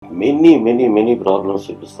many problems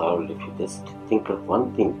will be solved if you just think of one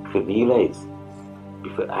thing, if you realize,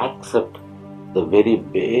 if you accept the very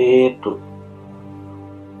bare truth.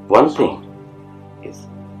 One thing is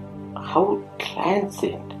how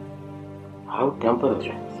transient, how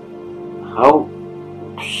temporary, how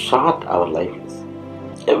short our life is.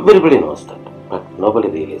 Everybody knows that, but nobody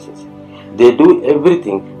realizes. They do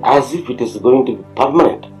everything as if it is going to be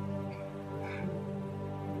permanent.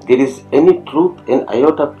 There is any truth, an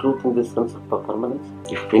iota of truth in this concept of permanence?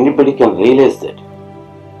 If anybody can realize that,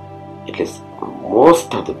 at least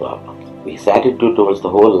most of the problems, his attitude towards the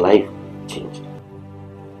whole life changed.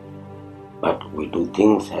 But we do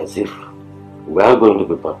things as if we are going to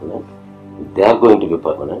be permanent, they are going to be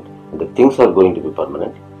permanent, and the things are going to be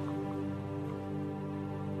permanent.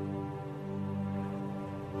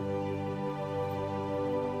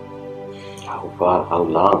 How far, how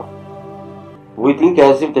long? We think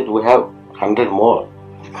as if that we have 100 more,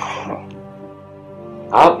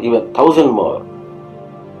 or even 1,000 more.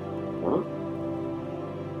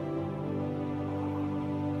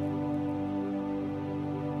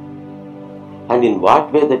 And in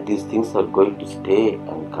what way that these things are going to stay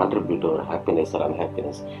and contribute to our happiness or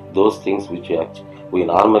unhappiness, those things which we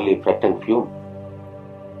normally fret and fume.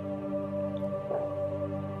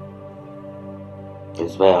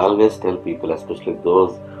 That's why I always tell people, especially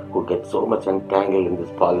those who get so much entangled in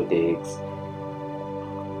this politics,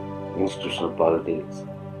 institutional politics,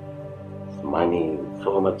 money,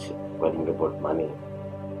 so much worrying about money.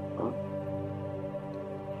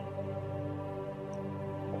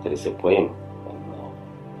 There is a poem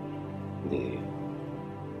in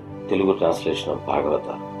the Telugu translation of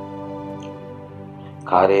Bhagavata.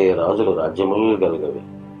 Kare Rajulu Rajyamul Galgave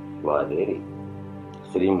Vaderi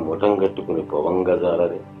Sri Mutangattukuni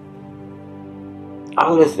Pavangajarare.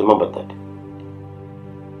 Always remember that.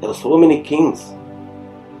 There are so many kings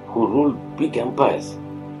who ruled big empires.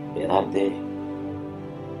 Where are they?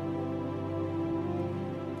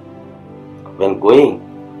 When going,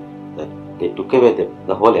 they took away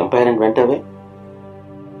the whole empire and went away.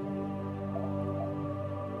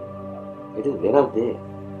 Where are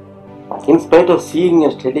they? In spite of seeing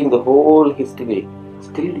and studying the whole history,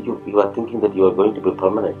 still you are thinking that you are going to be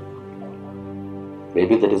permanent.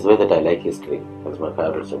 Maybe that is why that I like history. That's my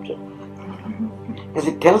favorite subject. Because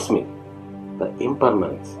it tells me the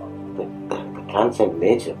impermanence, the transient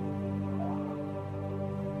nature.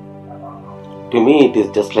 To me, it is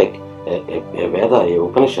just like a Veda, a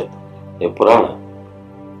Upanishad, a Purana,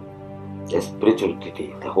 a spiritual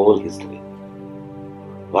treaty, the whole history.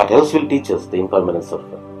 What else will teach us the impermanence of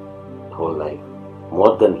the whole life,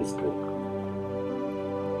 more than history?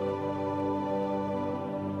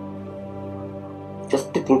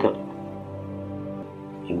 Just to think of it.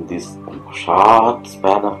 In this short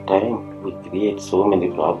span of time, we create so many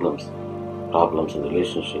problems. Problems in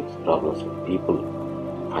relationships, problems with people,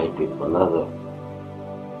 fight with one another.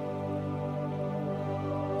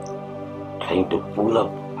 Trying to pull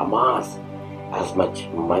up, amass as much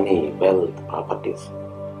money, wealth, properties.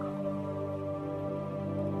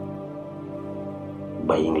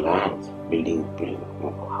 Buying lands, building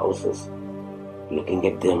houses, looking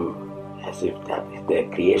at them as if they are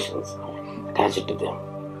creations, attached to them.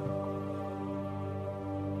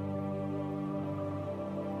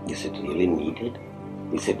 Is it really needed?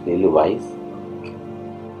 Is it really wise?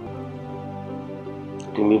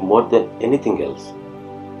 To me, more than anything else,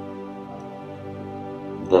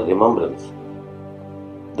 the remembrance,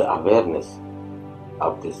 the awareness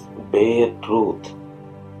of this bare truth.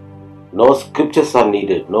 No scriptures are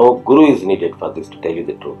needed, no guru is needed for this, to tell you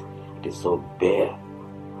the truth. It is so bare.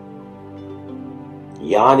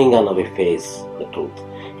 Yawning on our face, the truth.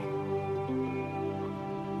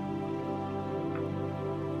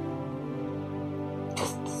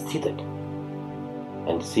 Just see that.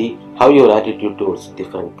 And see how your attitude towards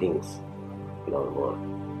different things in our world,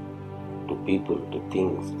 to people, to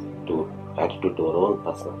things, to attitude to our own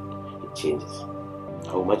personality, it changes.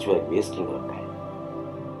 How much we are wasting our time.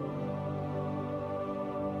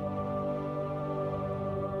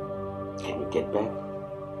 Can you get back?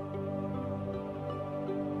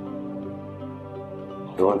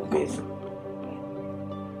 Don't waste it.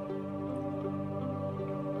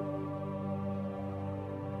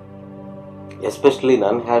 Especially in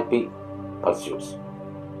unhappy pursuits.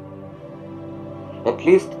 At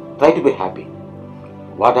least try to be happy,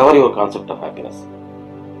 whatever your concept of happiness.